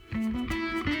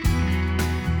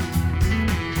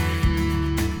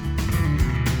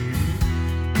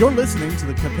You're listening to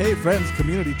the Capay Friends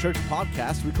Community Church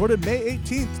podcast recorded May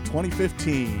 18th,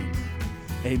 2015.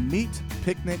 A meat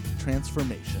picnic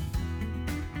transformation.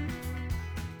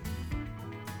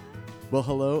 Well,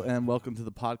 hello and welcome to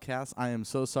the podcast. I am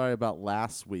so sorry about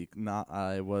last week.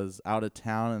 I was out of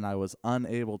town and I was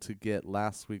unable to get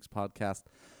last week's podcast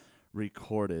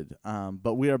recorded.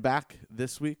 But we are back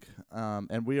this week,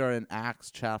 and we are in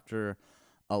Acts chapter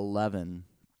 11,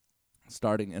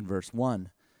 starting in verse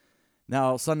 1.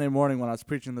 Now, Sunday morning when I was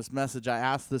preaching this message, I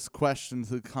asked this question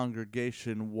to the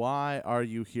congregation: why are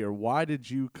you here? Why did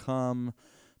you come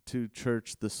to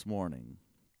church this morning?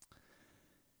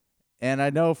 And I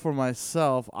know for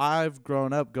myself, I've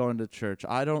grown up going to church.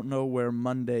 I don't know where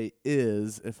Monday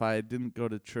is if I didn't go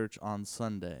to church on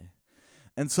Sunday.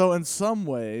 And so in some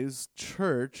ways,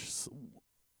 church,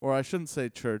 or I shouldn't say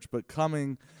church, but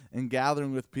coming and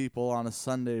gathering with people on a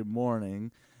Sunday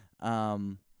morning,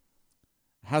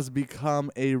 has become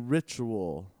a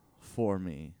ritual for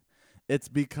me. It's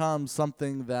become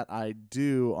something that I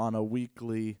do on a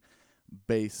weekly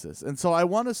basis. And so I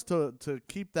want us to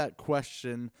keep that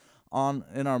question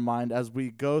in our mind as we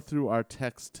go through our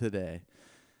text today.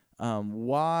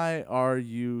 Why are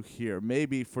you here?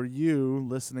 Maybe for you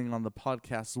listening on the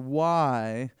podcast,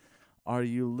 why are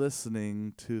you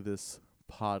listening to this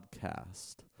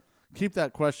podcast? Keep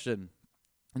that question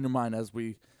in your mind as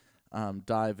we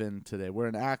dive in today. We're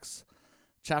in Acts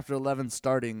chapter 11,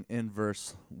 starting in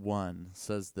verse 1. It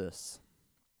says this: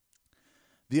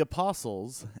 The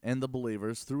apostles and the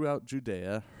believers throughout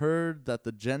Judea heard that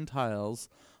the Gentiles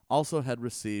also had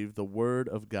received the word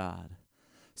of God.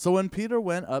 So when Peter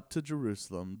went up to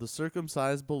Jerusalem, the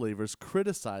circumcised believers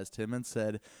criticized him and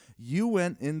said, "You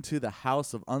went into the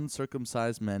house of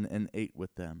uncircumcised men and ate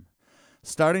with them."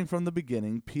 Starting from the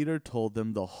beginning, Peter told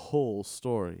them the whole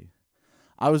story.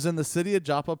 I was in the city of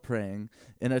Joppa praying.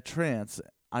 In a trance,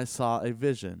 I saw a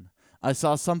vision. I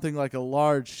saw something like a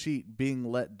large sheet being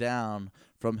let down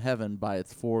from heaven by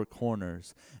its four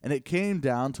corners, and it came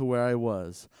down to where I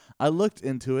was. I looked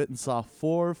into it and saw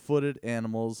 4-footed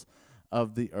animals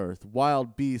of the earth,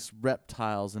 wild beasts,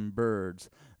 reptiles, and birds.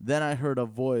 Then I heard a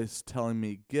voice telling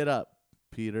me, "Get up,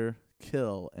 Peter,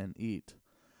 kill and eat."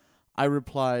 I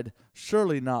replied,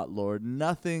 "Surely not, Lord.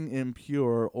 Nothing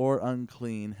impure or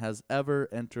unclean has ever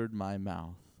entered my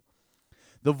mouth."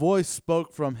 The voice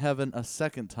spoke from heaven a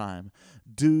second time,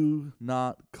 "Do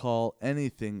not call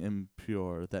anything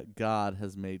impure that God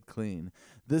has made clean."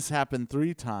 This happened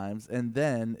 3 times, and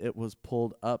then it was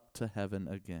pulled up to heaven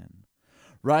again.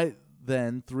 Right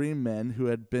then 3 men who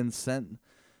had been sent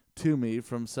to me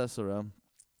from Caesarea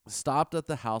stopped at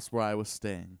the house where I was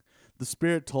staying. The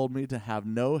Spirit told me to have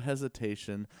no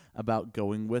hesitation about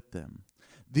going with them.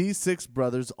 These 6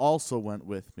 brothers also went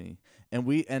with me, and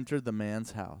we entered the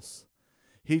man's house.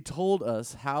 He told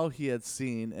us how he had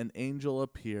seen an angel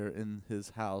appear in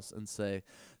his house and say,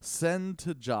 "Send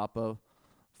to Joppa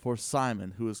for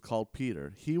Simon, who is called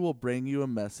Peter. He will bring you a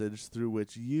message through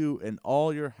which you and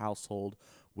all your household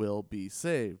will be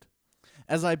saved."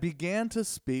 As I began to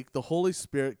speak, the Holy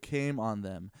Spirit came on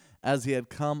them, as he had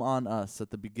come on us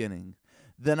at the beginning.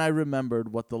 Then I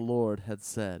remembered what the Lord had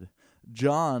said: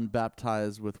 "John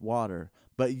baptized with water,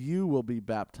 but you will be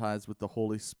baptized with the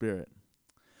Holy Spirit."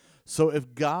 So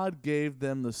if God gave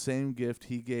them the same gift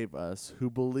he gave us, who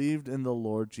believed in the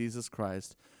Lord Jesus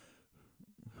Christ,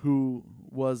 who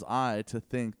was I to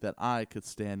think that I could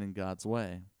stand in God's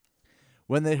way?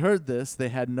 When they heard this, they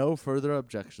had no further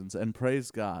objections and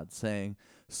praised God, saying,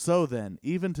 "So then,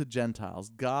 even to Gentiles,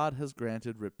 God has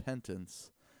granted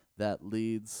repentance that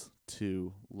leads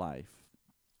to life."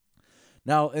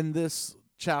 Now, in this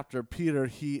chapter, Peter,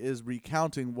 he is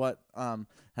recounting what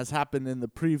has happened in the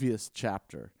previous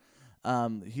chapter.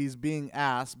 He's being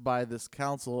asked by this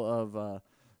council of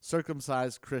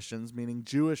circumcised Christians, meaning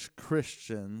Jewish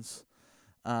Christians.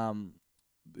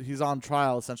 He's on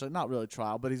trial, essentially. Not really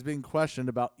trial, but he's being questioned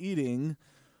about eating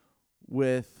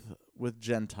with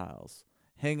Gentiles,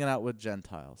 hanging out with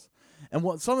Gentiles. And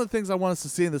some of the things I want us to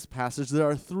see in this passage, there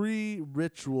are 3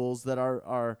 rituals that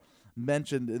are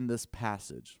mentioned in this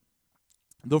passage.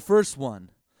 The first one,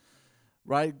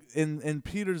 right, in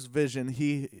Peter's vision,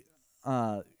 he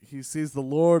sees the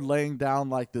Lord laying down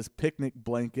like this picnic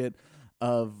blanket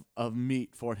of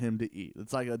meat for him to eat.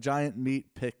 It's like a giant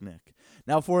meat picnic.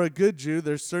 Now, for a good Jew,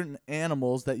 there's certain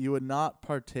animals that you would not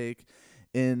partake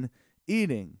in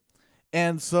eating.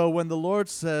 And so when the Lord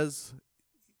says,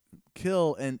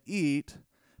 "Kill and eat,"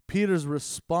 Peter's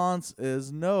response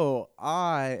is, "No,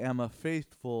 I am a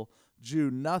faithful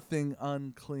Jew. Nothing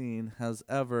unclean has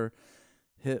ever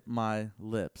hit my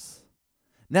lips."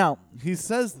 Now, he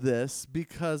says this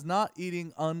because not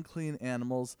eating unclean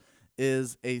animals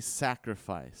is a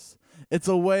sacrifice. It's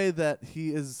a way that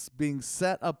he is being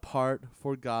set apart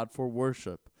for God for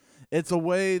worship. It's a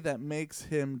way that makes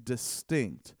him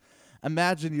distinct.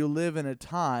 Imagine you live in a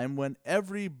time when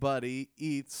everybody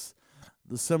eats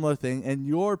the similar thing and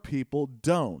your people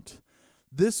don't.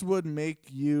 This would make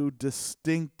you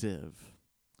distinctive.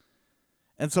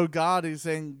 And so God is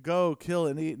saying, go, kill,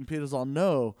 and eat. And Peter's all,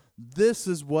 no, this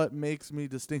is what makes me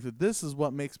distinctive. This is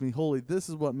what makes me holy. This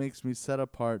is what makes me set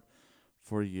apart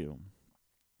for you.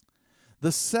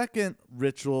 The second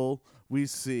ritual we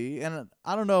see, and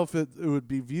I don't know if it would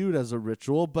be viewed as a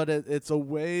ritual, but it's a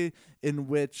way in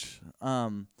which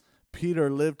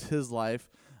Peter lived his life,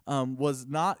 was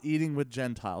not eating with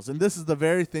Gentiles. And this is the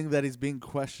very thing that he's being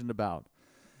questioned about.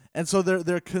 And so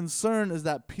their concern is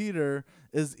that Peter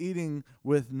is eating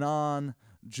with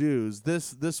non-Jews.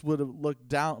 This would look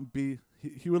down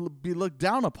he would be looked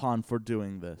down upon for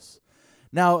doing this.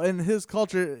 Now in his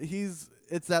culture,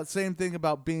 it's that same thing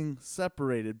about being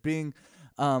separated, being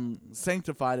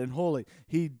sanctified and holy.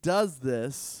 He does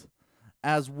this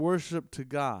as worship to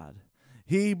God.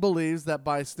 He believes that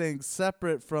by staying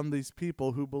separate from these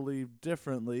people who believe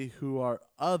differently, who are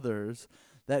others,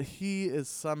 that he is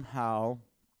somehow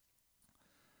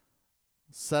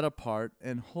set apart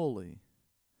and holy.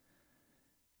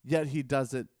 Yet he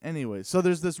does it anyway. So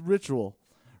there's this ritual,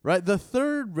 right? The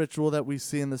third ritual that we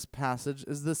see in this passage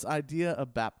is this idea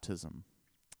of baptism.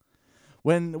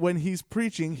 When he's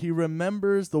preaching, he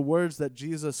remembers the words that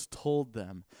Jesus told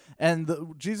them.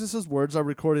 And Jesus' words are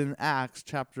recorded in Acts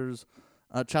chapter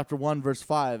 1, verse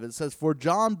 5. It says, "For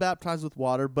John baptized with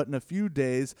water, but in a few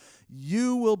days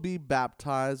you will be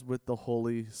baptized with the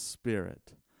Holy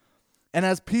Spirit." And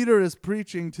as Peter is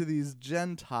preaching to these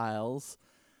Gentiles,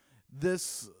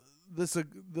 this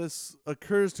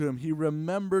occurs to him. He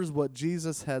remembers what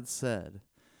Jesus had said.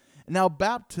 Now,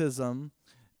 baptism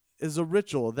is a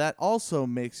ritual that also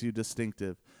makes you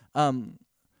distinctive.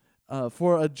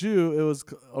 For a Jew, it was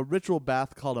a ritual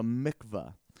bath called a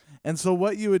mikvah. And so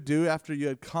what you would do after you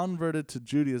had converted to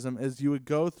Judaism is you would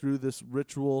go through this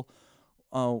ritual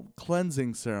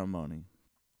cleansing ceremony.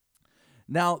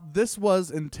 Now, this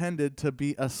was intended to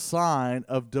be a sign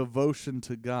of devotion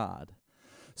to God.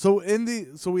 So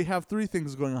we have three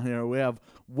things going on here. We have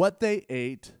what they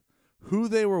ate, who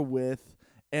they were with,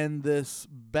 and this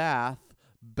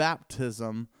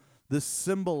baptism, this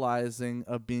symbolizing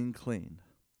of being clean.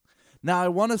 Now, I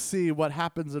want to see what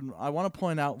happens, and I want to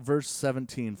point out verse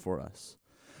 17 for us.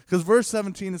 Because verse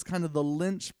 17 is kind of the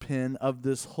linchpin of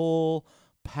this whole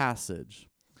passage.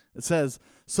 It says,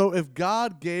 "So if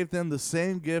God gave them the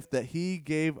same gift that he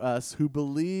gave us who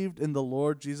believed in the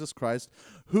Lord Jesus Christ,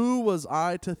 who was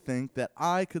I to think that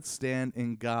I could stand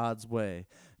in God's way?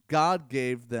 God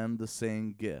gave them the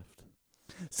same gift."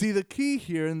 See, the key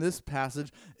here in this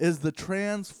passage is the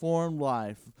transformed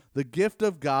life, the gift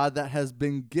of God that has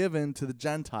been given to the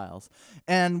Gentiles.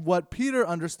 And what Peter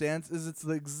understands is it's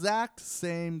the exact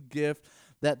same gift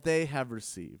that they have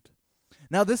received.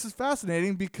 Now, this is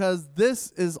fascinating because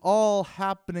this is all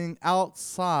happening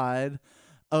outside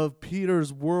of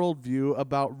Peter's worldview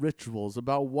about rituals,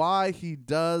 about why he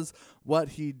does what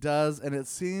he does, and it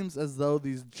seems as though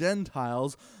these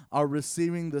Gentiles are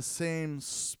receiving the same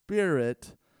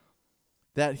spirit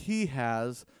that he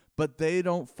has, but they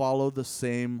don't follow the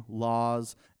same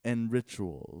laws and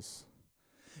rituals.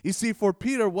 You see, for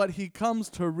Peter, what he comes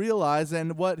to realize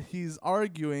and what he's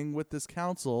arguing with this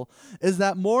council is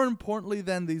that more importantly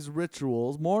than these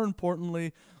rituals, more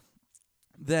importantly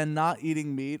than not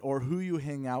eating meat or who you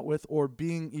hang out with or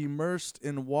being immersed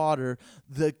in water,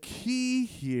 the key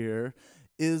here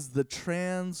is the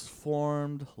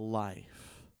transformed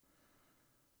life.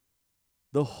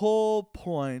 The whole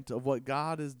point of what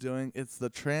God is doing, it's the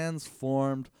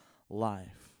transformed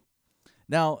life.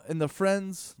 Now, in the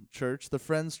Friends church, the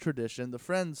Friends tradition, the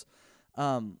Friends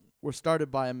were started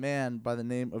by a man by the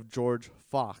name of George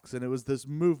Fox, and it was this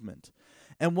movement.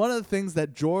 And one of the things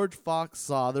that George Fox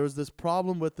saw, there was this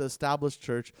problem with the established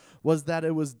church, was that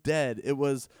it was dead. It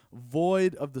was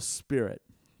void of the Spirit.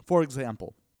 For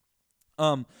example,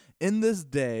 in this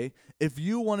day, if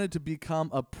you wanted to become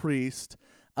a priest,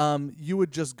 you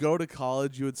would just go to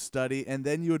college, you would study, and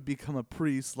then you would become a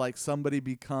priest like somebody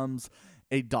becomes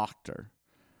a doctor.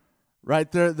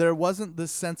 Right? There wasn't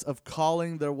this sense of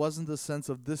calling. There wasn't the sense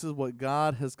of this is what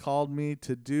God has called me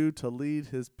to do, to lead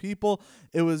his people.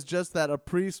 It was just that a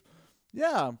priest,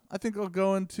 I think I'll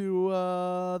go into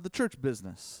the church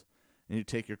business. And you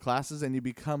take your classes and you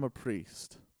become a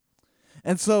priest.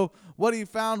 And so what he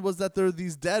found was that there are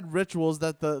these dead rituals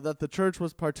that the church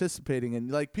was participating in.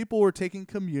 Like, people were taking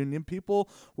communion, people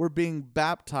were being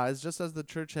baptized, just as the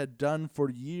church had done for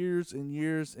years and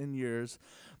years and years,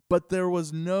 but there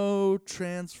was no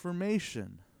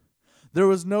transformation. There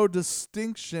was no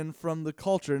distinction from the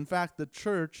culture. In fact, the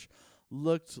church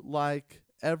looked like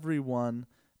everyone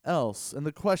else. And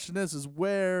the question is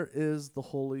where is the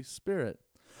Holy Spirit?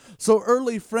 So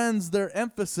early friends, their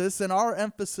emphasis, and our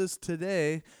emphasis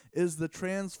today, is the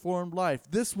transformed life.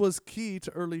 This was key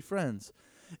to early friends.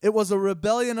 It was a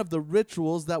rebellion of the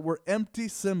rituals that were empty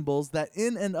symbols that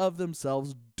in and of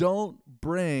themselves don't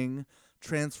bring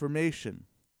transformation.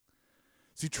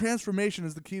 See, transformation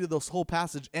is the key to this whole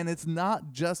passage, and it's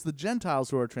not just the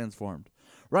Gentiles who are transformed.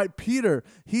 Right? Peter,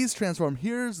 he's transformed.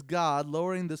 Here's God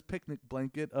lowering this picnic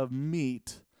blanket of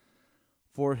meat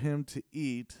for him to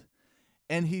eat,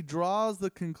 and he draws the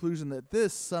conclusion that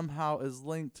this somehow is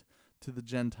linked to the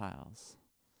Gentiles.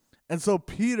 And so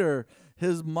Peter,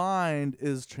 his mind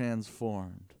is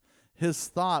transformed. His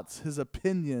thoughts, his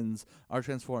opinions are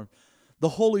transformed. The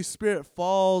Holy Spirit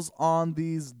falls on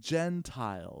these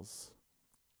Gentiles.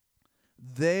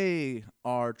 They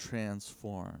are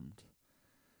transformed.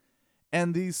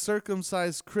 And these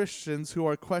circumcised Christians who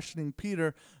are questioning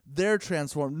Peter, they're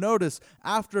transformed. Notice,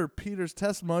 after Peter's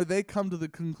testimony, they come to the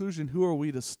conclusion, who are we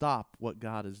to stop what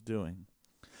God is doing?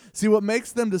 See, what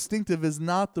makes them distinctive is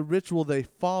not the ritual they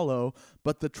follow,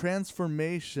 but the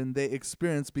transformation they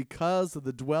experience because of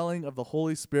the dwelling of the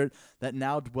Holy Spirit that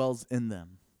now dwells in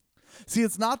them. See,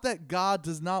 it's not that God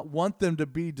does not want them to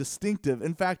be distinctive.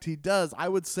 In fact, he does. I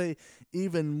would say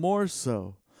even more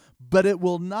so. But it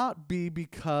will not be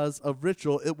because of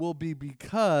ritual. It will be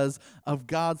because of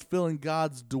God's filling,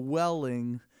 God's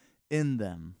dwelling in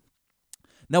them.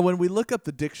 Now, when we look up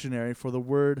the dictionary for the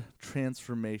word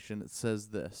transformation, it says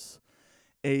this: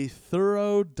 a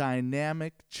thorough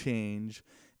dynamic change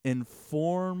in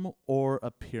form or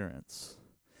appearance.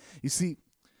 You see,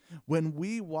 when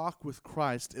we walk with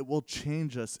Christ, it will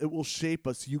change us. It will shape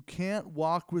us. You can't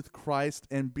walk with Christ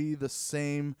and be the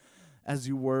same as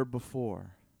you were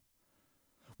before.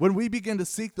 When we begin to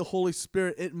seek the Holy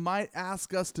Spirit, it might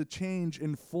ask us to change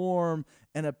in form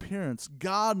and appearance.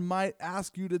 God might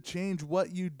ask you to change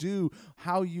what you do,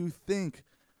 how you think.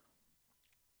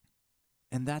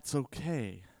 And that's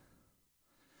okay.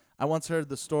 I once heard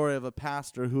the story of a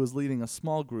pastor who was leading a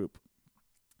small group.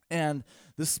 And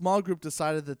this small group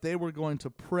decided that they were going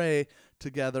to pray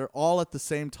together all at the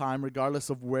same time, regardless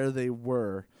of where they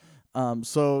were.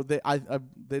 So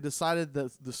they decided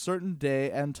that the certain day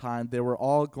and time they were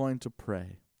all going to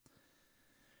pray.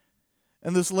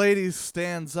 And this lady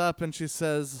stands up and she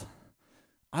says,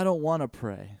 I don't want to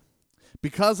pray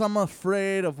because I'm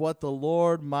afraid of what the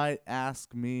Lord might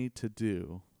ask me to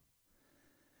do.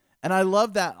 And I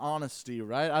love that honesty,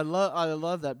 right? I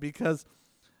love that because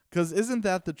isn't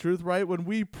that the truth, right? When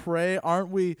we pray, aren't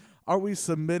we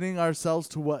submitting ourselves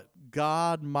to what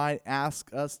God might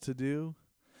ask us to do?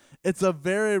 It's a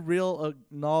very real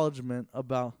acknowledgement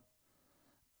about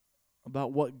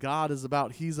what God is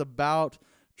about. He's about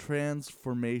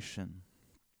transformation.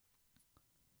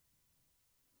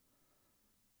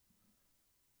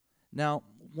 Now,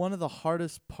 one of the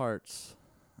hardest parts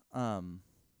about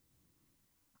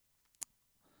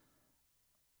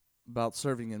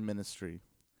serving in ministry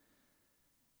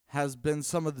has been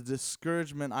some of the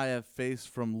discouragement I have faced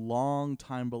from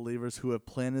long-time believers who have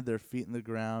planted their feet in the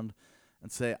ground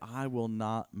and say, I will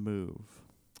not move.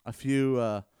 A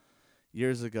few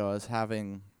years ago, I was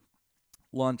having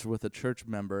lunch with a church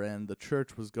member, and the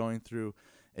church was going through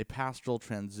a pastoral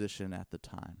transition at the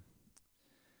time.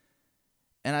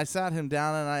 And I sat him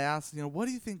down and I asked, what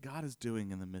do you think God is doing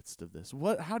in the midst of this?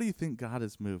 How do you think God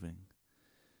is moving?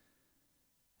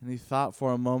 And he thought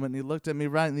for a moment, and he looked at me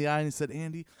right in the eye, and he said,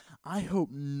 Andy, I hope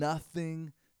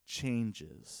nothing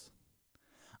changes.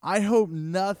 I hope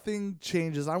nothing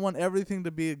changes. I want everything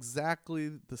to be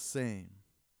exactly the same.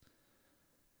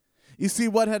 You see,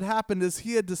 what had happened is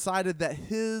he had decided that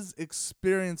his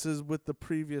experiences with the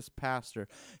previous pastor,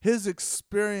 his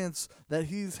experience that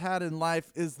he's had in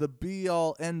life is the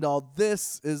be-all, end-all.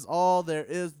 This is all there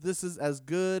is. This is as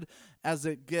good as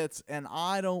it gets, and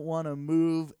I don't want to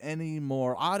move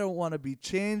anymore. I don't want to be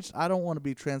changed. I don't want to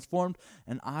be transformed,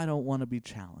 and I don't want to be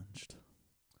challenged.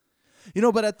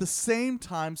 But at the same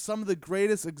time, some of the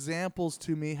greatest examples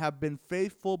to me have been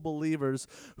faithful believers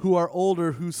who are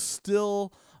older, who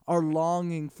still are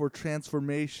longing for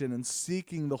transformation and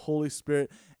seeking the Holy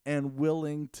Spirit and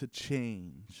willing to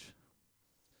change.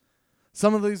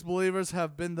 Some of these believers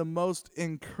have been the most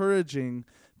encouraging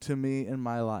to me in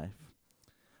my life.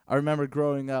 I remember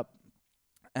growing up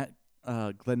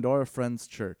Glendora Friends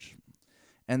Church.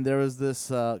 And there was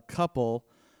this couple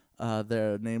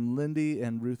there named Lindy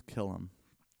and Ruth Killam.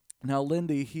 Now,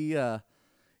 Lindy, he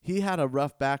had a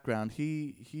rough background.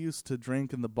 He used to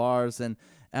drink in the bars, and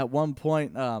at one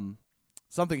point,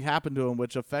 something happened to him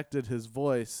which affected his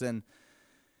voice. And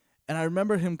I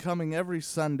remember him coming every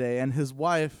Sunday, and his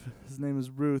wife, his name is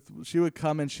Ruth, she would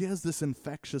come, and she has this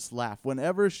infectious laugh.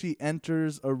 Whenever she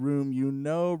enters a room, you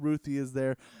know Ruthie is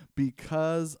there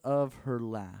because of her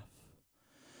laugh.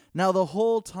 Now, the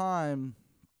whole time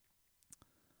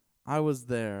I was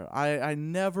there, I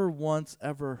never once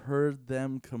ever heard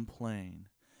them complain.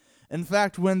 In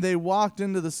fact, when they walked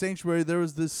into the sanctuary, there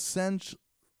was this sense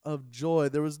of joy.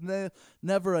 There was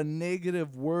never a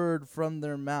negative word from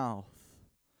their mouth.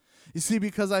 You see,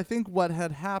 because I think what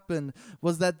had happened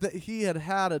was that he had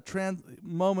a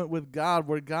moment with God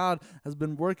where God has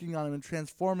been working on him and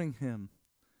transforming him.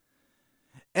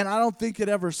 And I don't think it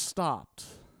ever stopped.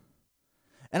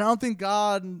 And I don't think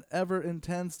God ever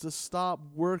intends to stop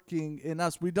working in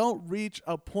us. We don't reach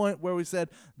a point where we said,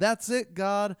 that's it,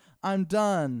 God, I'm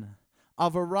done.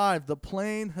 I've arrived. The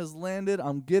plane has landed.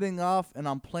 I'm getting off and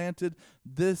I'm planted.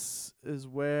 This is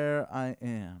where I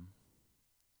am.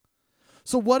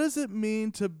 So what does it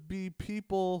mean to be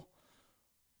people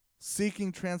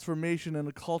seeking transformation in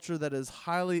a culture that is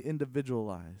highly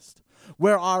individualized,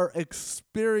 where our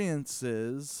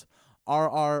experiences are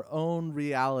our own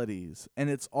realities,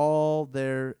 and it's all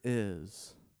there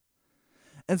is?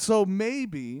 And so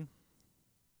maybe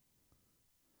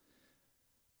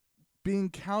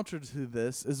being counter to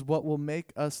this is what will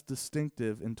make us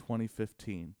distinctive in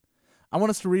 2015. I want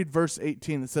us to read verse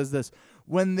 18. It says this: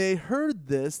 when they heard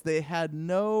this, they had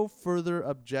no further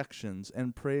objections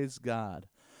and praised God,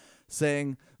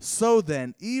 saying, so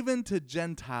then, even to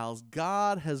Gentiles,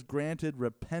 God has granted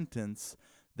repentance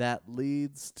that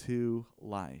leads to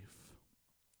life.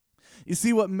 You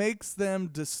see, what makes them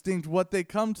distinct, what they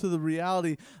come to the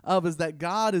reality of, is that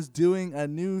God is doing a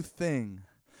new thing.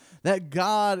 That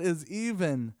God is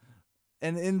even,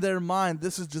 and in their mind,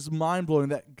 this is just mind-blowing,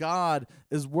 that God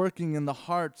is working in the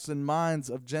hearts and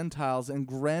minds of Gentiles and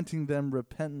granting them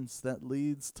repentance that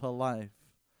leads to life.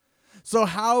 So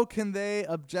how can they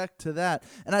object to that?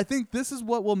 And I think this is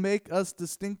what will make us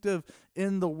distinctive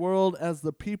in the world as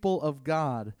the people of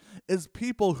God, is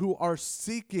people who are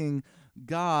seeking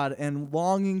God and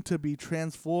longing to be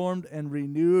transformed and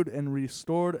renewed and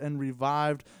restored and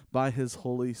revived by His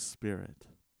Holy Spirit.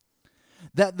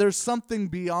 That there's something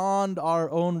beyond our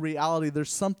own reality.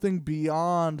 There's something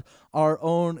beyond our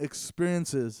own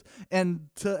experiences. And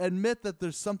to admit that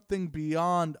there's something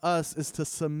beyond us is to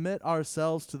submit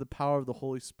ourselves to the power of the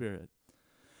Holy Spirit.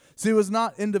 See, it was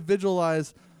not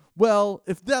individualized. Well,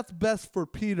 if that's best for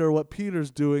Peter, what Peter's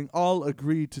doing, I'll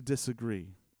agree to disagree.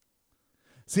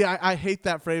 See, I hate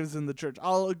that phrase in the church.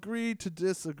 I'll agree to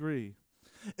disagree.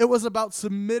 It was about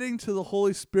submitting to the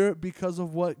Holy Spirit because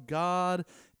of what God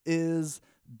is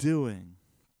doing.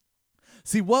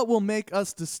 See, what will make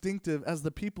us distinctive as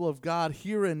the people of God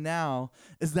here and now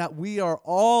is that we are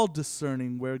all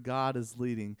discerning where God is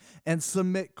leading and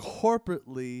submit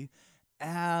corporately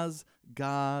as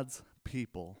God's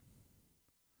people.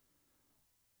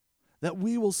 That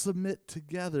we will submit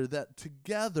together, that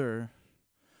together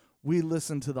we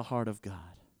listen to the heart of God.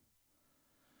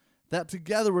 That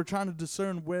together we're trying to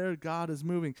discern where God is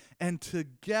moving. And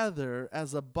together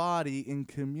as a body in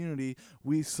community,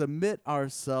 we submit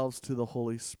ourselves to the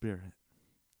Holy Spirit.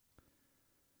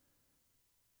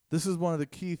 This is one of the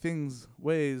key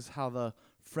ways how the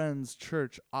Friends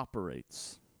Church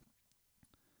operates.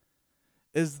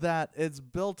 Is that it's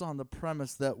built on the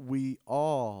premise that we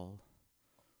all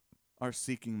are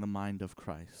seeking the mind of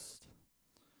Christ.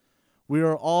 We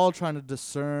are all trying to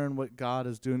discern what God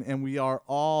is doing, and we are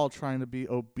all trying to be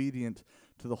obedient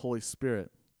to the Holy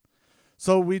Spirit.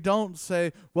 So we don't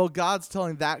say, well, God's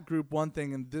telling that group one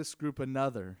thing and this group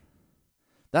another.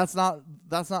 That's not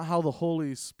how the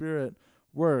Holy Spirit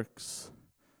works.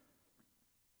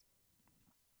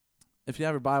 If you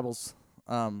have your Bibles,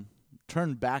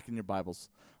 turn back in your Bibles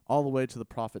all the way to the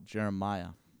prophet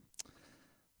Jeremiah.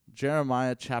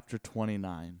 Jeremiah chapter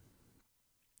 29.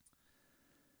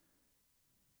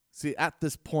 See, at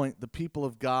this point, the people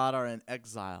of God are in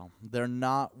exile. They're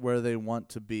not where they want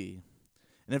to be.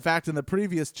 And in fact, in the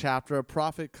previous chapter, a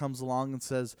prophet comes along and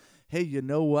says, hey, you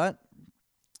know what?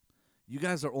 You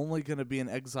guys are only going to be in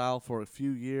exile for a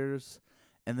few years,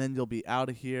 and then you'll be out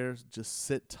of here. Just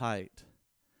sit tight.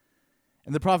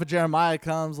 And the prophet Jeremiah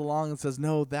comes along and says,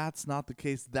 no, that's not the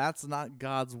case. That's not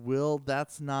God's will.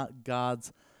 That's not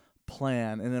God's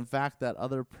plan. And in fact, that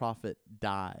other prophet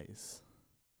dies.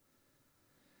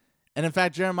 And in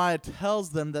fact, Jeremiah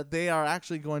tells them that they are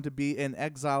actually going to be in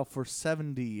exile for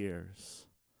 70 years.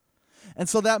 And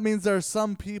so that means there are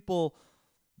some people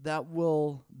that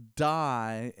will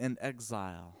die in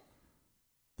exile.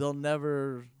 They'll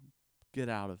never get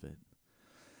out of it.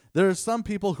 There are some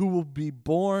people who will be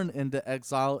born into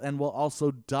exile and will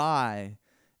also die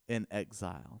in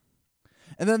exile.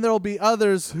 And then there will be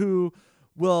others who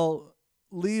will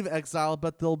leave exile,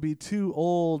 but they'll be too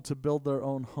old to build their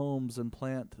own homes and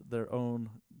plant their own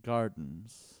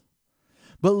gardens.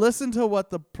 But listen to what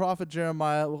the prophet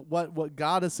Jeremiah, what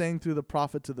God is saying through the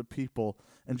prophet to the people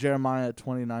in Jeremiah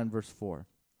 29, verse 4.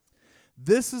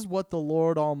 This is what the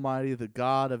Lord Almighty, the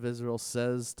God of Israel,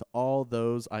 says to all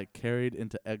those I carried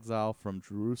into exile from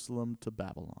Jerusalem to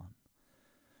Babylon.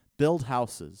 Build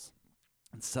houses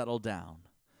and settle down.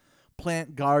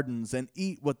 Plant gardens and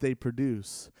eat what they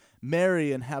produce.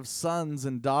 Marry and have sons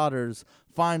and daughters.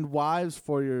 Find wives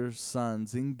for your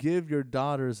sons and give your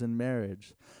daughters in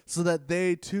marriage, so that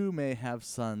they too may have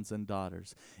sons and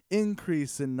daughters.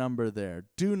 Increase in number there.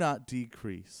 Do not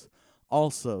decrease.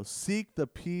 Also, seek the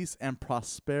peace and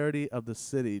prosperity of the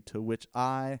city to which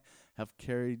I have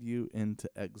carried you into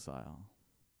exile.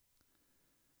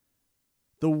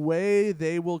 The way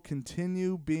they will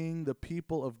continue being the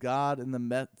people of God in the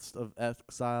midst of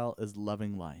exile is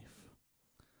loving life.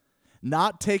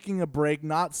 Not taking a break,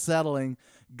 not settling.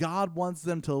 God wants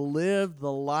them to live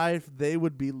the life they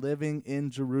would be living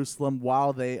in Jerusalem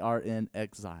while they are in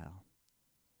exile.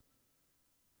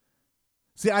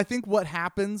 See, I think what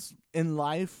happens in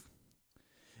life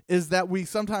is that we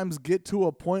sometimes get to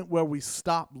a point where we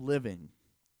stop living,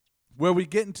 where we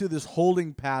get into this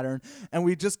holding pattern and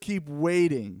we just keep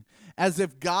waiting as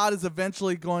if God is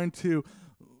eventually going to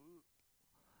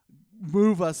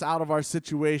move us out of our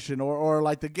situation, or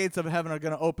like the gates of heaven are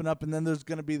going to open up and then there's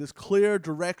going to be this clear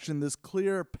direction, this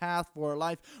clear path for our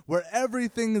life where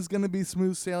everything is going to be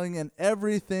smooth sailing and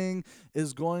everything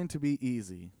is going to be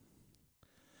easy.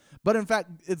 But in fact,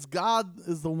 it's God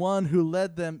is the one who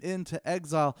led them into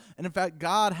exile. And in fact,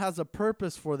 God has a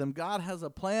purpose for them. God has a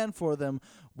plan for them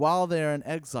while they're in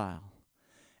exile.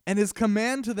 And his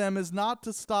command to them is not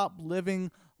to stop living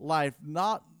life,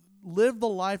 not live the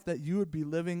life that you would be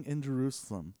living in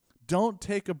Jerusalem. Don't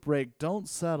take a break. Don't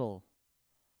settle.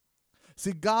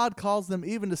 See, God calls them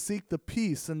even to seek the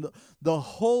peace and the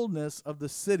wholeness of the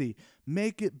city.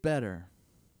 Make it better.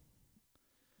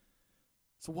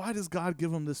 So why does God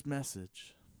give them this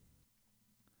message?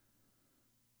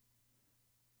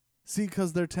 See,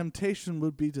 because their temptation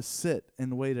would be to sit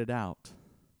and wait it out.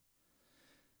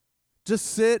 Just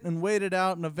sit and wait it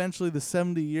out, and eventually the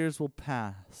 70 years will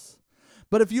pass.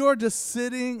 But if you are just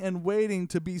sitting and waiting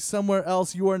to be somewhere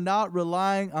else, you are not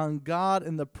relying on God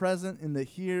in the present, in the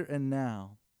here and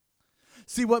now.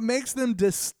 See, what makes them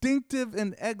distinctive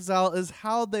in exile is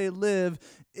how they live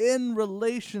in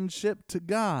relationship to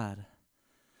God.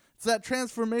 It's that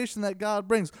transformation that God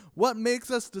brings. What makes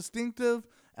us distinctive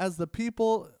as the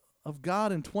people of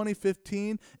God in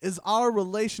 2015 is our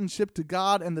relationship to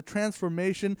God and the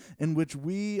transformation in which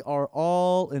we are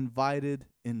all invited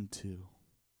into.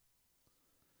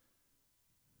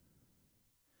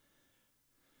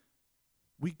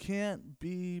 We can't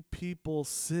be people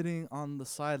sitting on the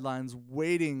sidelines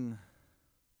waiting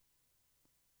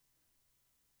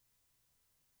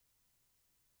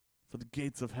for the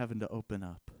gates of heaven to open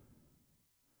up.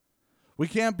 We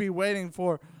can't be waiting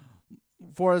for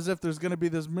as if there's going to be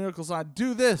this miracle sign.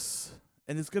 Do this,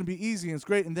 and it's going to be easy, and it's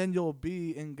great, and then you'll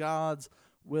be in God's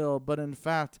will. But in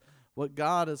fact, what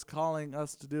God is calling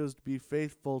us to do is to be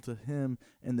faithful to him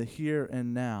in the here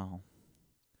and now.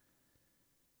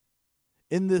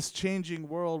 In this changing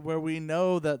world where we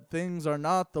know that things are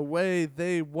not the way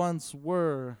they once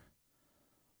were,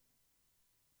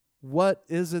 what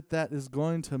is it that is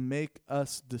going to make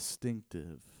us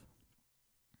distinctive?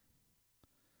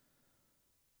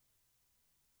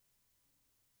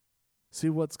 See,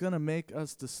 what's going to make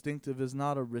us distinctive is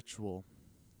not a ritual,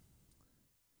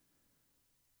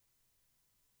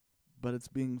 but it's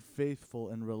being faithful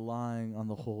and relying on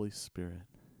the Holy Spirit,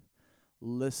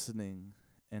 listening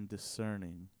and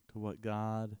discerning to what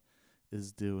God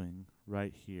is doing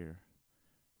right here,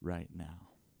 right now.